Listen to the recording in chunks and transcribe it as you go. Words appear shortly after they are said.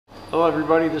Hello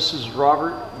everybody, this is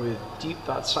Robert with Deep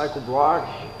Cycle Blog,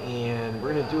 and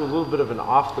we're going to do a little bit of an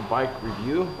off the bike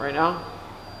review right now.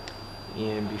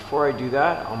 And before I do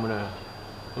that, I'm going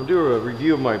to do a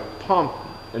review of my pump,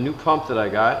 a new pump that I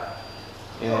got.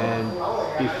 And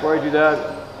before I do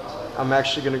that, I'm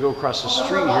actually going to go across the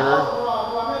street here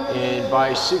and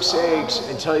buy 6 eggs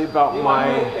and tell you about my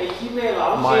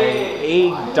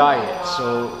egg diet.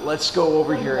 So let's go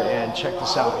over here and check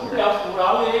this out here.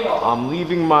 I'm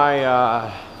leaving my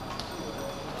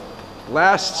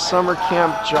last summer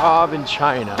camp job in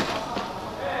China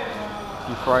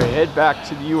before I head back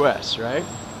to the US, right?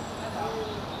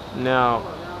 Now,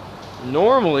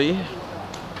 normally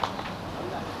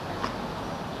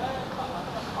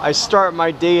I start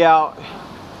my day out.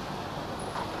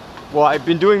 Well, I've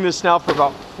been doing this now for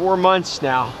about 4 months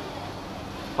now,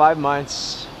 5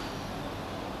 months,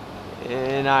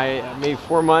 and I made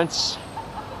 4 months.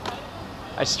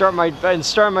 I start my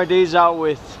days out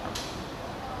with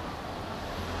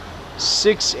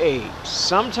 6 eggs,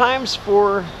 sometimes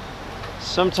 4,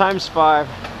 sometimes 5,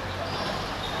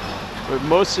 but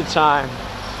most of the time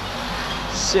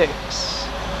 6.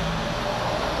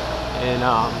 And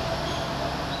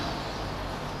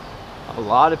a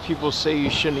lot of people say you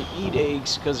shouldn't eat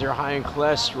eggs because they're high in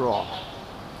cholesterol.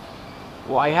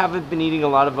 Well, I haven't been eating a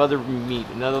lot of other meat,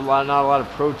 not a lot of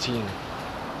protein.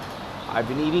 I've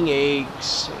been eating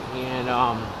eggs and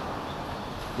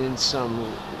then some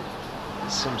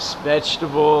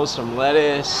vegetables, some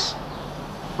lettuce,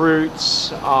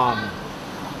 fruits. I've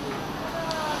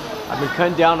been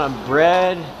cutting down on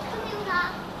bread.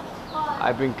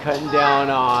 I've been cutting down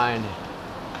on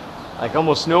like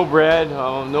almost no bread,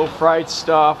 no fried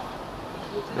stuff,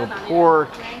 no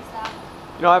pork.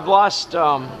 You know, I've lost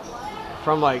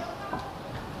from like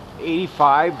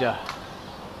 85 to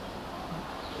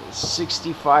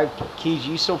 65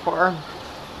 kg so far,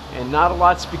 and not a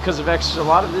lot's because of exercise. A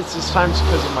lot of this is times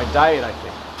because of my diet, I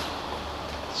think.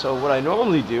 So what I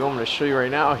normally do, I'm going to show you right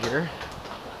now here.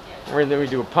 And then we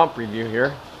do a pump review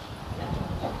here.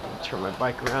 Turn my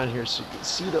bike around here so you can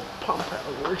see the pump, how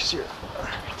it works here.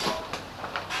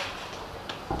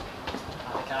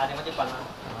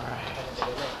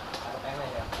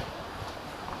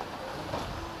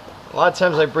 A lot of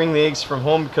times I bring the eggs from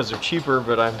home because they're cheaper,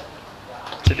 but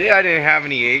today I didn't have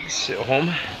any eggs at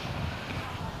home.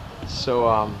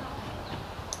 So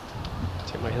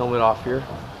take my helmet off here.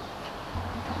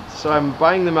 So I'm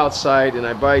buying them outside, and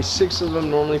I buy 6 of them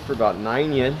normally for about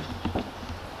 9 yen,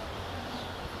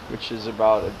 which is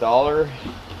about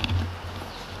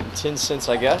 $1.10,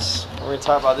 I guess. We're going to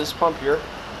talk about this pump here.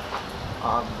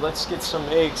 Let's get some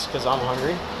eggs because I'm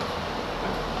hungry.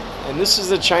 And this is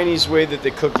the Chinese way that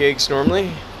they cook eggs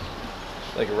normally,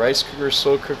 like a rice cooker,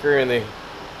 slow cooker, and they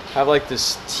have like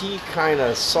this tea kind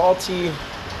of salty.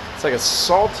 It's like a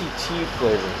salty tea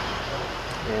flavor.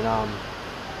 And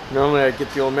normally I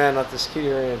get the old man, not this kid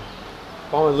here, and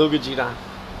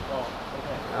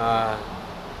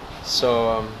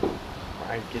so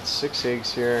I get 6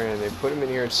 eggs here, and they put them in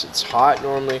here. It's hot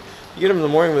normally. You get them in the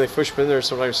morning when they push them in there.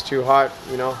 Sometimes it's too hot,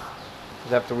 you know.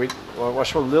 You have to wait.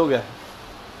 Watch what little guy.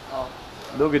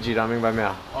 Little guy, I mean by me.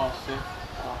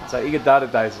 It's like you get that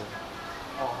dice.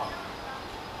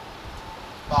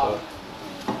 So,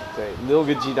 little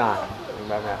guy,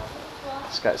 by me.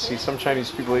 See, some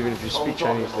Chinese people, even if you speak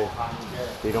Chinese,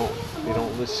 they don't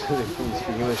listen. They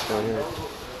speak English down here.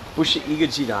 不是一个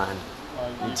鸡蛋。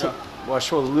我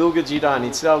说6个鸡蛋，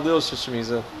你知道6是什么意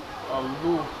思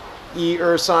？1、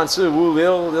2、3、4、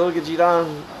5、6个鸡蛋。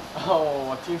哦，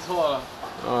我听错了。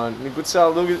你不知道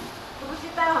6个？不知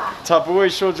道啊。他不会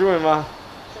说中文吗？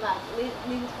是吧？你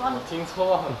我听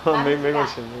错了。没关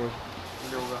系。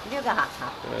6个哈。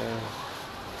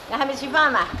你还没吃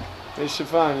饭吗？没吃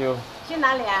饭哟。去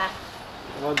哪里啊？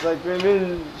我在对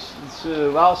面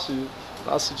是老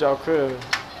师教课，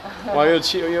我又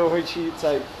回去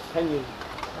再看你。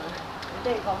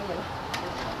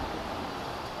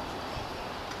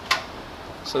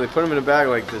So they put them in a bag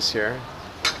like this here,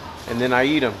 and then I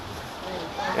eat them.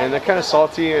 And they're kind of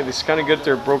salty, and it's kind of good if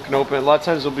they're broken open. A lot of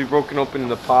times they'll be broken open in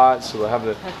the pot, so they'll have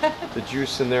the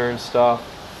juice in there and stuff.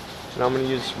 And I'm going to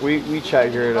use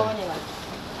WeChat here to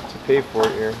pay for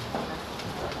it here.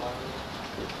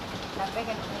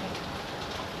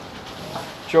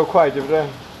 9块对不对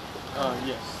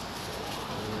？Yes.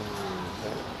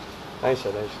 Nice.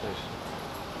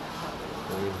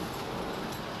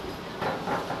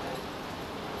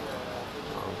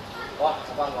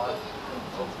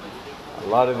 A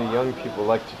lot of the young people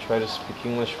like to try to speak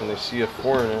English when they see a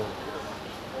foreigner,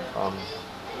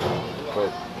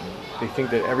 but they think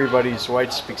that everybody's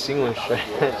white speaks English.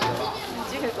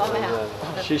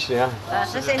 谢谢啊。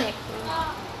谢谢你。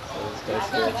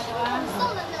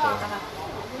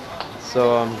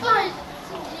 So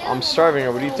I'm starving. I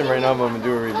would eat them right now, but I'm gonna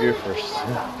do a review first.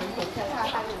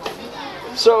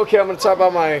 So okay, I'm gonna talk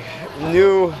about my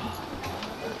new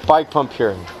bike pump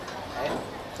here,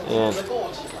 and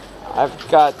I've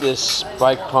got this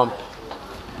bike pump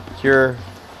here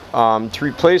to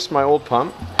replace my old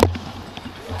pump.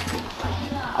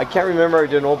 I can't remember, I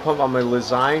did an old pump on my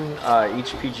Lezyne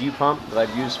HPG pump that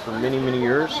I've used for many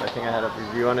years. I think I had a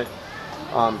review on it.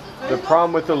 The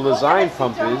problem with the Lezyne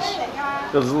pump is,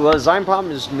 the Lezyne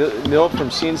pump is milled from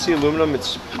CNC aluminum.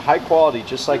 It's high quality,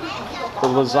 just like the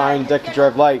Lezyne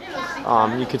DRYBAG Lite.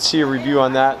 You could see a review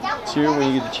on that too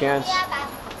when you get the chance.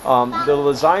 The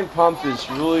Lezyne pump is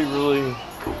really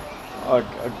a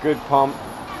good pump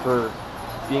for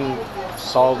being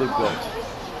solidly built.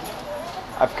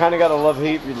 I've kind of got a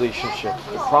love-hate relationship.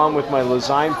 The problem with my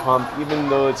Lezyne pump, even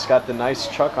though it's got the nice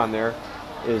chuck on there,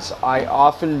 is I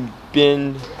often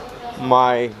bend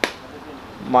my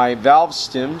valve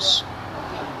stems.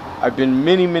 I've been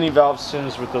many valve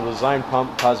stems with the Lezyne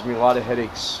pump, caused me a lot of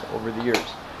headaches over the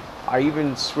years. I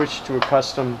even switched to a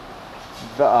custom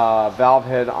valve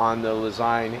head on the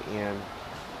Lezyne,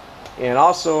 and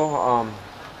also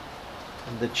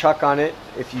the chuck on it,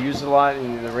 if you use it a lot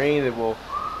in the rain, it will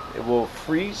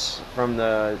freeze from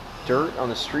the dirt on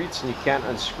the streets and you can't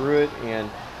unscrew it, and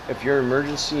if you're in an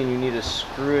emergency and you need to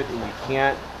screw it and you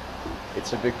can't,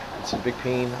 it's a big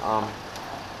pain.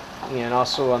 And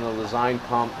also on the Lezyne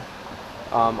pump,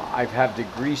 I've had to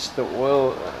grease the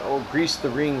grease the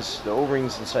rings, the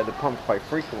O-rings inside the pump quite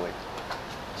frequently.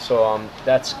 So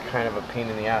that's kind of a pain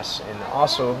in the ass. And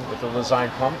also with the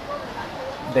Lezyne pump,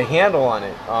 the handle on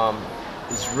it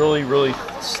is really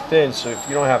thin. So if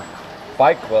you don't have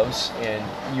bike gloves and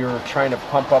you're trying to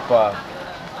pump up a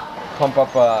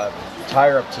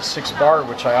tire up to 6 bar,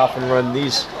 which I often run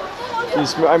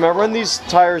I run these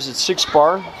tires at 6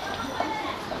 bar,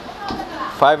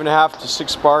 5.5 to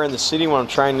 6 bar in the city when I'm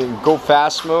trying to go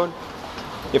fast mode.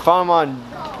 If I'm on,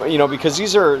 because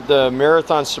these are the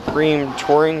Marathon Supreme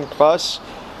Touring Plus,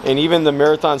 and even the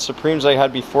Marathon Supremes I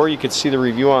had before, you could see the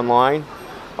review online.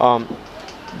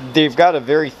 They've got a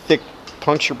very thick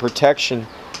puncture protection,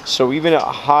 so even at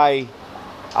high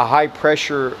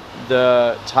pressure,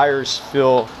 the tires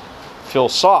feel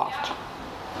soft.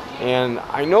 And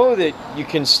I know that you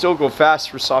can still go fast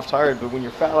for soft tires, but when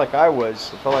you're fat like I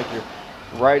was, it felt like you're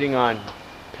riding on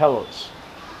pillows.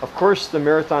 Of course, the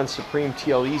Marathon Supreme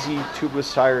TL Easy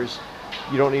tubeless tires,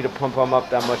 you don't need to pump them up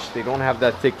that much. They don't have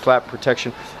that thick flat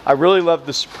protection. I really love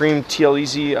the Supreme TL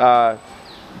Easy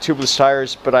tubeless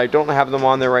tires, but I don't have them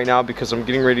on there right now because I'm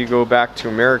getting ready to go back to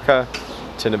America,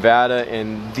 to Nevada,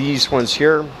 and these ones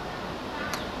here,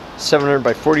 700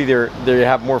 by 40, they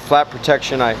have more flat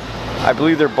protection. I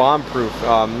believe they're bomb-proof,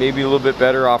 maybe a little bit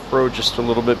better off-road, just a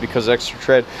little bit because extra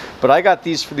tread. But I got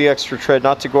these for the extra tread,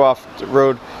 not to go off the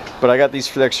road, but I got these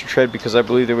for the extra tread because I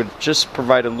believe they would just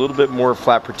provide a little bit more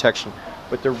flat protection.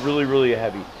 But they're really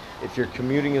heavy. If you're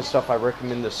commuting and stuff, I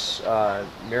recommend this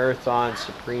Marathon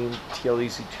Supreme TL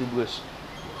Easy tubeless.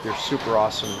 They're super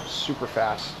awesome, super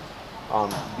fast.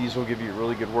 These will give you a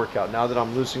really good workout. Now that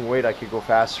I'm losing weight, I could go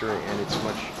faster, and it's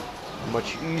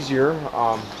much easier.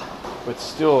 But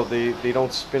still, they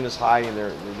don't spin as high, and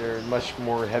they're much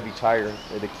more heavy tire.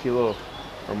 They're a kilo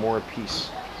or more a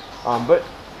piece. I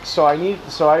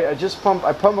just pump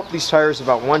up these tires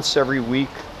about once every week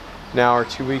now, or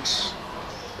 2 weeks,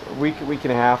 a week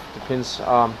and a half, depends.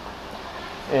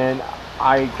 And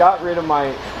I got rid of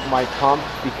my pump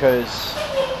because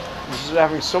this is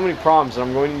having so many problems, and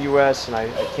I'm going to the U.S. and I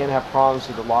can't have problems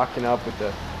with the locking up, with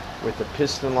the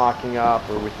piston locking up,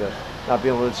 or with the not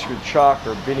being able to screw the chuck,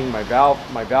 or bending my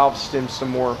valve stem some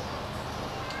more.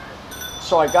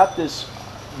 So I got this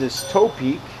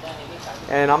Topeak,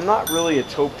 and I'm not really a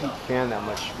Topeak fan that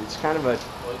much. It's kind of a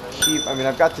cheap. I mean,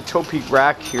 I've got the Topeak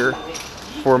rack here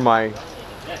for my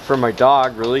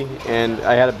dog, really, and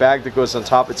I had a bag that goes on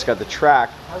top. It's got the track,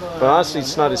 but honestly,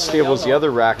 it's not as stable as the other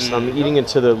racks. And I'm eating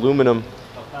into the aluminum.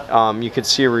 You could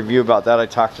see a review about that. I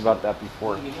talked about that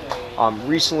before.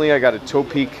 Recently, I got a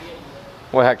Topeak.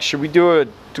 Well, heck, should we do a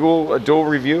dual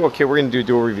review? Okay, we're gonna do a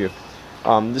dual review.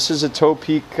 This is a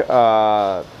Topeak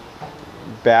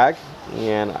bag,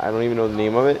 and I don't even know the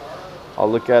name of it.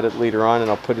 I'll look at it later on, and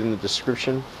I'll put it in the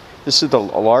description. This is a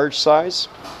large size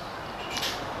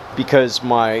because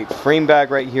my frame bag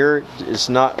right here is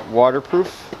not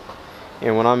waterproof,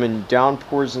 and when I'm in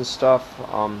downpours and stuff,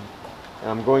 and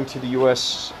I'm going to the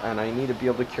U.S. and I need to be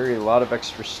able to carry a lot of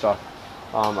extra stuff.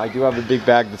 I do have a big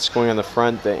bag that's going on the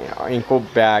front, the ankle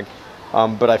bag,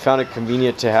 but I found it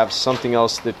convenient to have something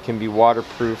else that can be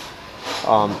waterproof.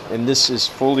 And this is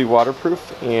fully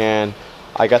waterproof, and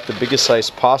I got the biggest size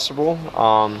possible.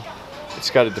 It's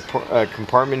got a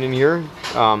compartment in here.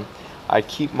 I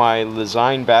keep my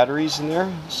Lezyne batteries in there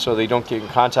so they don't get in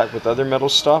contact with other metal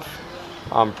stuff.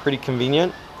 Pretty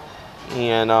convenient.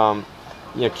 And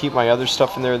you know, keep my other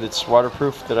stuff in there that's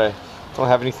waterproof. That I don't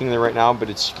have anything in there right now, but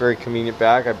it's a very convenient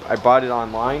bag. I bought it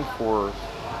online for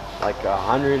like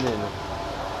 100 yen or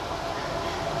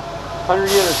something.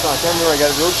 I can't remember. I got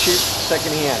it real cheap,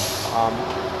 secondhand.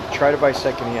 Try to buy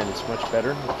secondhand. It's much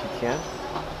better if you can.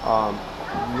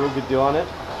 Real good deal on it.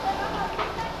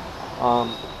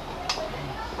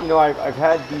 You know, I've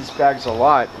had these bags a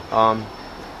lot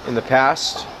in the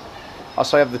past.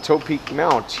 Also, I have the Topeak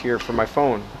mount here for my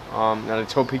phone, and a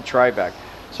Topeak DRYBAG.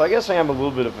 So I guess I am a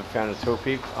little bit of a fan of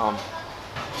Topeak.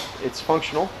 It's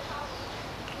functional,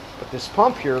 but this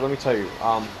pump here, let me tell you,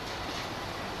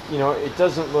 you know, it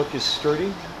doesn't look as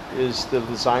sturdy as the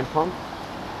Lezyne pump.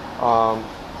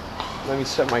 Let me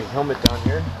set my helmet down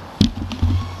here.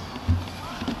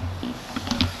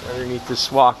 Underneath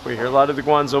this walkway here. A lot of the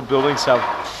Guangzhou buildings have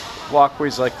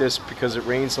walkways like this because it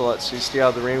rains a lot, so you stay out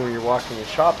of the rain when you're walking and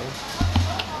shopping.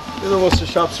 Even though most of the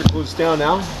shops are closed down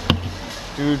now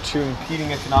due to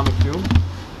impeding economic doom.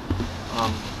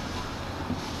 Can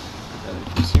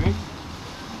you see me?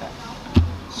 Okay.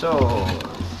 So,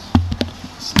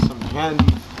 some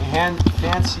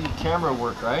fancy camera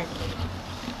work, right?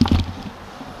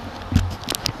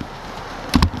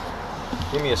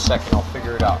 Give me a second, I'll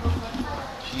figure it out.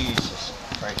 Jesus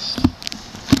Christ.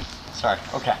 Sorry,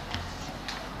 okay.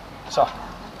 So,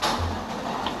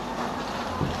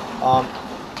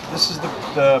 this is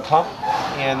the pump,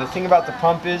 and the thing about the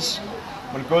pump is,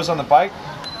 when it goes on the bike,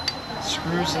 it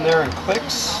screws in there and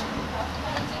clicks.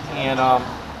 And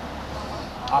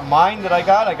mine that I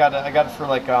got it for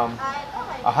like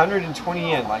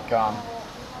 120 yen, like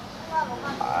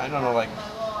I don't know, like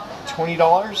 $20.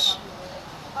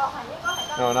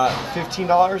 No, not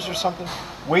 $15 or something.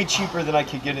 Way cheaper than I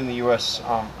could get in the US.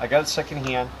 I got it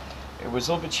secondhand. It was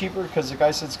a little bit cheaper because the guy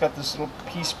said it's got this little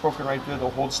piece broken right there that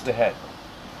holds the head.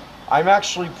 I'm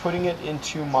actually putting it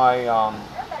into my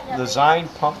Lezyne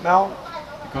pump mount.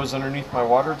 It goes underneath my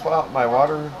water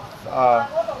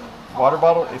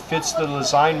bottle. It fits the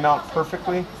Lezyne mount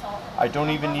perfectly. I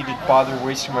don't even need to bother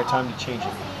wasting my time to change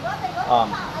it.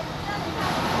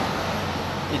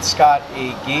 It's got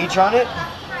a gauge on it,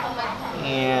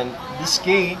 and this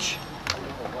gauge,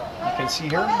 you can see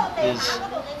here, is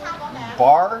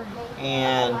bar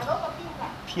and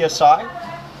PSI,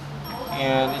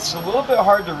 and it's a little bit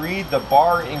hard to read the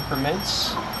bar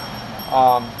increments,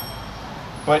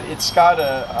 but it's got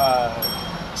a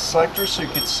selector so you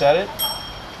could set it.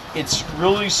 It's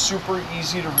really super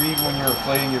easy to read when you're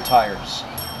inflating your tires.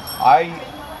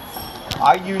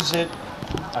 I use it,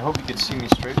 I hope you can see me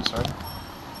straight, sorry.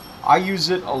 I use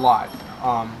it a lot.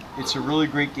 It's a really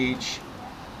great gauge.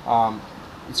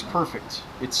 It's perfect.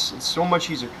 It's so much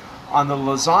easier. On the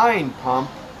Lezyne pump,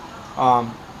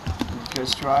 you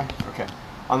guys try? Okay.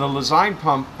 On the Lezyne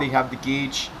pump, they have the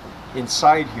gauge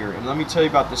inside here, and let me tell you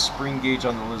about the spring gauge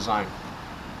on the Lezyne.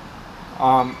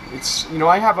 It's, you know,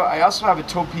 I also have a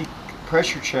Topeak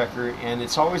pressure checker, and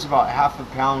it's always about half a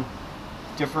pound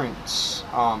difference.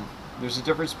 There's a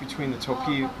difference between the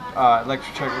Topeak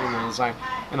electric checker and the Lezyne.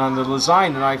 And on the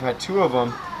Lezyne, and I've had two of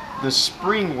them, the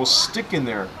spring will stick in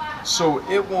there, so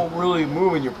it won't really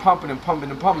move, and you're pumping and pumping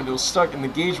and pumping. It'll stuck, and the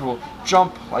gauge will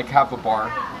jump like half a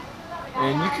bar.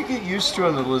 And you could get used to it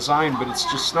on the Lezyne, but it's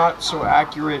just not so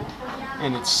accurate,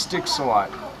 and it sticks a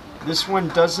lot. This one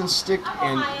doesn't stick,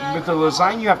 and with the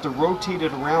Lezyne you have to rotate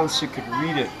it around so you could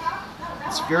read it.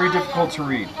 It's very difficult to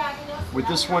read. With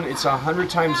this one, it's 100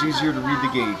 times easier to read the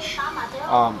gauge.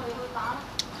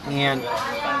 And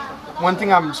one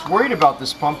thing I'm worried about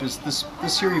this pump is this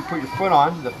here you put your foot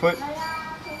on, the foot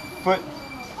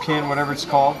pin, whatever it's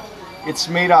called. It's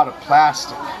made out of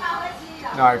plastic.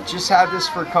 Now, I've just had this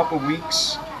for a couple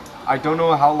weeks. I don't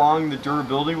know how long the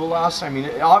durability will last. I mean,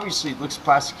 obviously it looks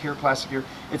plastic here, plastic here.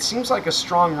 It seems like a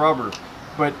strong rubber,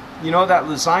 but you know, that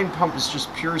Lezyne pump is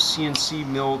just pure CNC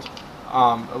milled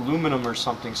aluminum or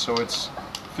something, so it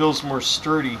feels more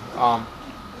sturdy.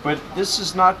 But this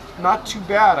is not too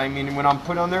bad. I mean, when I'm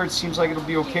put on there, it seems like it'll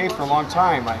be okay for a long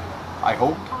time. I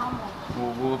hope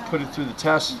we'll put it through the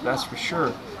test, that's for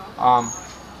sure.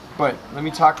 But let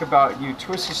me talk about, you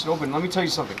twist this and open. Let me tell you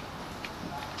something.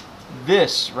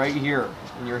 This right here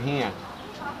in your hand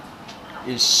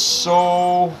is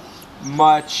so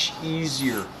much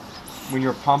easier when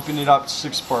you're pumping it up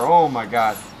 6 bar. Oh my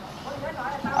God.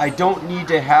 I don't need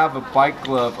to have a bike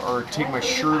glove or take my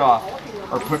shirt off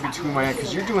are put between my hand,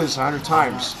 because you're doing this 100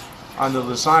 times on the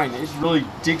Lezyne. It really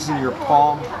digs in your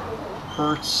palm,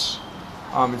 hurts,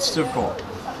 it's difficult.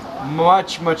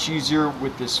 Much easier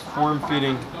with this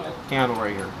form-fitting handle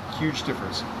right here. Huge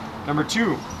difference. Number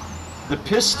two, the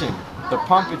piston, the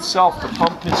pump itself, the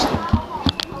pump piston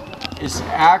is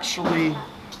actually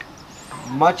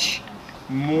much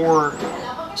more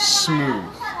smooth.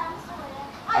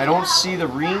 I don't see the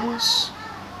rings.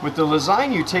 With the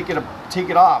Lezyne, you take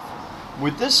it off.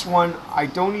 With this one, I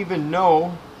don't even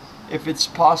know if it's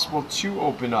possible to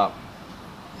open up.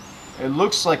 It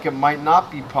looks like it might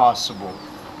not be possible.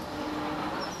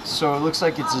 So it looks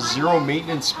like it's a zero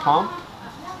maintenance pump.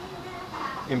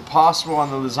 Impossible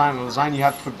on the Lezyne. The Lezyne, you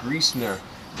have to put grease in there.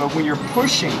 But when you're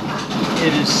pushing,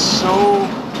 it is so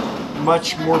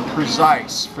much more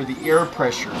precise for the air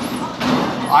pressure.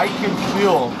 I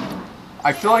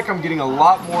feel like I'm getting a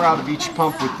lot more out of each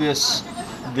pump with this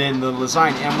than the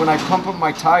Lezyne. And when I pump up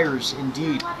my tires,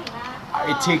 indeed,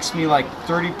 it takes me like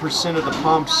 30% of the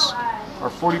pumps or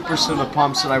 40% of the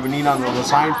pumps that I would need on the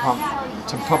Lezyne pump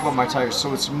to pump up my tires.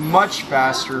 So it's much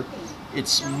faster,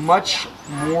 it's much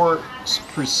more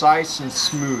precise and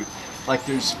smooth. Like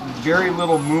there's very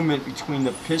little movement between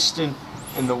the piston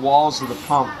and the walls of the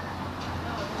pump.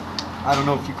 I don't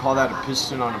know if you call that a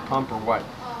piston on a pump or what.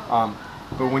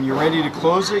 But when you're ready to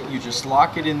close it, you just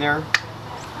lock it in there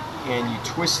and you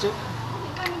twist it,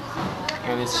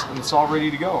 and it's all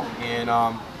ready to go. And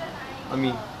let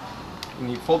me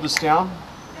fold this down,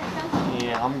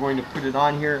 and I'm going to put it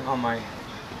on here on my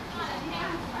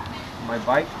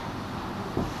bike.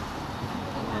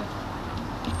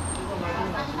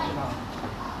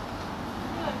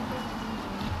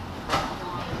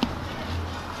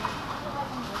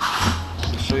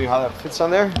 I'll show you how that fits on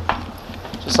there.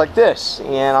 Just like this,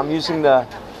 and I'm using the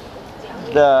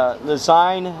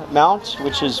Lezyne mount,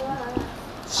 which is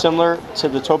similar to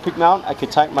the Topeak mount. I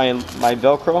could tighten my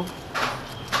Velcro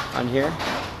on here.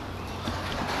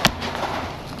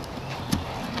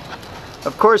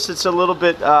 Of course, it's a little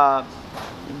bit,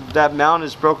 that mount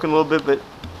is broken a little bit, but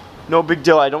no big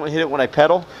deal. I don't hit it when I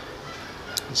pedal.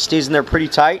 It stays in there pretty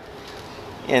tight,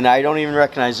 and I don't even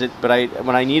recognize it, but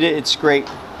when I need it, it's great.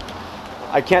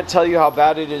 I can't tell you how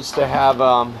bad it is to have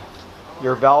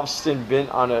your valve stem bent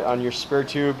on your spare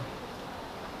tube.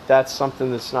 That's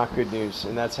something that's not good news,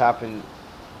 and that's happened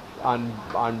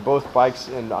on both bikes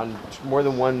and on more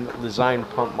than one Lezyne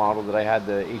pump model that I had,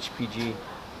 the HPG.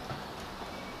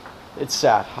 It's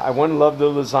sad. I wouldn't love the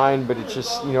Lezyne, but it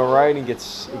just, you know, right, it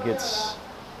gets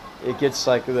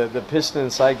like the piston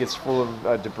inside gets full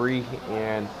of debris,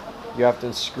 and you have to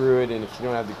unscrew it, and if you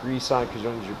don't have the grease on it because you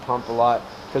don't use your pump a lot,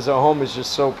 because at home is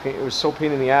just so it was so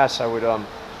pain in the ass. I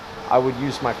would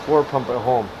use my floor pump at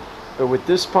home, but with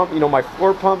this pump, you know, my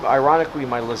floor pump, ironically,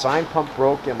 my Lezyne pump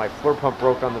broke and my floor pump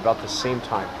broke on about the same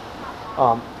time.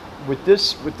 With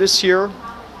this here,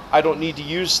 I don't need to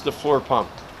use the floor pump.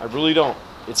 I really don't.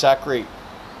 It's that great.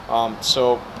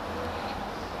 So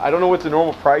I don't know what the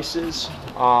normal price is.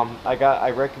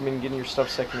 I recommend getting your stuff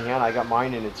secondhand. I got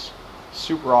mine, and it's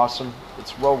super awesome.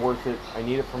 It's well worth it. I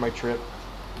need it for my trip.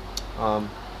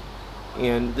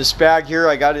 And this bag here,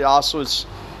 I got it also.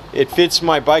 It fits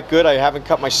my bike good. I haven't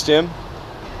cut my stem.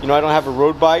 You know, I don't have a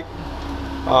road bike,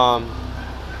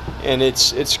 and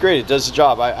it's great. It does the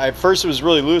job. At first it was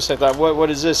really loose. I thought, what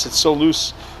is this? It's so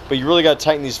loose. But you really got to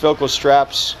tighten these Velcro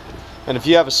straps. And if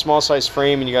you have a small size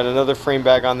frame and you got another frame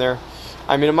bag on there,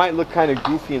 I mean, it might look kind of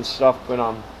goofy and stuff, but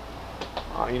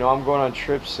you know, I'm going on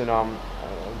trips and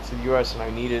to the U.S. and I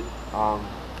need it.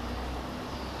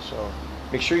 So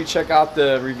make sure you check out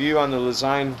the review on the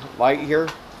Lezyne light here.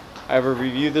 I have a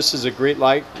review. This is a great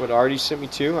light. What Artie sent me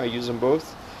to. I use them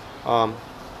both.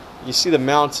 You see the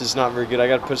mounts is not very good. I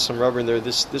got to put some rubber in there.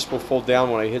 This will fold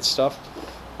down when I hit stuff.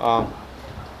 And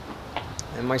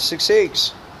my 6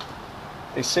 eggs.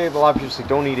 They say a lot of people say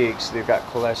don't eat eggs. They've got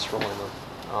cholesterol in them.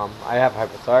 I have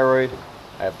hypothyroid.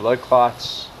 I have blood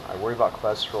clots. I worry about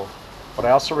cholesterol. But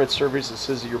I also read surveys that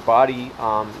says that your body,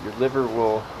 your liver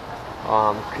will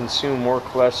consume more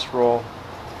cholesterol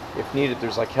if needed.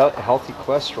 There's like healthy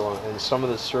cholesterol, and some of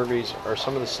the surveys or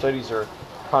some of the studies are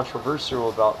controversial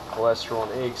about cholesterol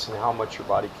in eggs and how much your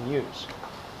body can use.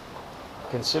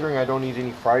 Considering I don't eat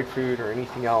any fried food or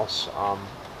anything else,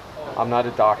 I'm not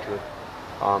a doctor.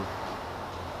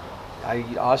 I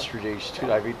eat ostrich eggs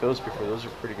too. I've eaten those before. Those are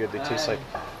pretty good. They taste like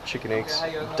chicken eggs.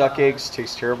 Duck eggs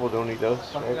taste terrible. Don't eat those.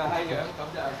 Right?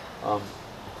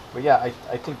 But yeah,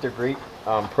 I think they're great.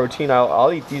 Protein.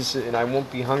 I'll eat these, and I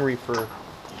won't be hungry for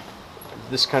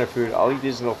this kind of food. I'll eat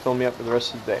these, and they'll fill me up for the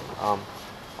rest of the day.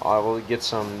 I will get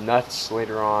some nuts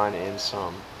later on, and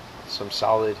some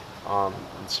salad, and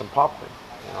some popcorn.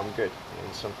 and I'm good.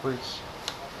 And some fruits,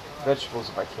 vegetables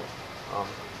if I can.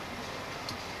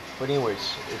 But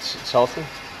anyways, it's healthy.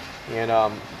 And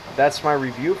that's my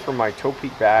review for my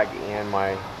Topeak bag and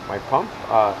my pump.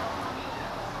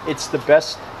 It's the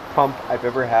best pump I've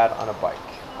ever had on a bike.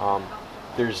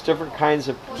 There's different kinds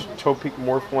of Topeak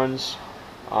Morph ones.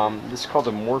 This is called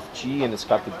the Morph G, and it's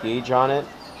got the gauge on it.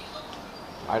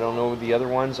 I don't know the other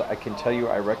ones. I can tell you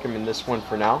I recommend this one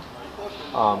for now.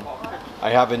 I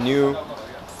have a new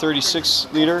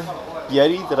 36-liter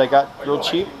Yeti that I got real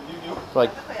cheap, for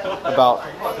like about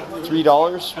 $3,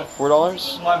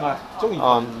 $4.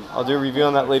 I'll do a review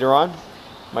on that later on.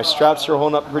 My straps are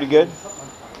holding up pretty good,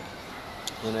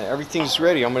 and everything's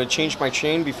ready. I'm going to change my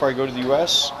chain before I go to the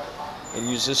US and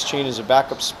use this chain as a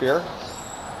backup spare.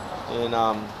 And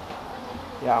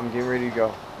yeah, I'm getting ready to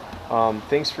go.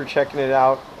 Thanks for checking it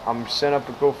out. I'm setting up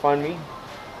a GoFundMe.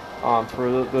 For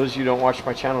those of you who don't watch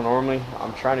my channel normally,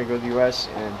 I'm trying to go to the US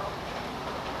and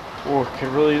could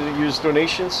really use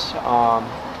donations.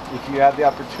 If you have the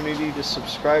opportunity to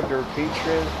subscribe to our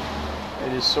Patreon,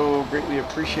 it is so greatly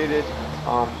appreciated.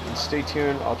 And stay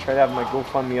tuned. I'll try to have my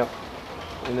GoFundMe up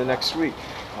in the next week.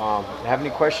 If you have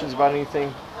any questions about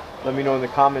anything, let me know in the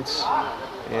comments.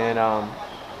 And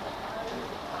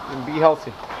be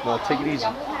healthy. No, take it easy.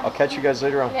 I'll catch you guys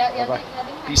later on. Bye-bye.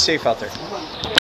 Be safe out there.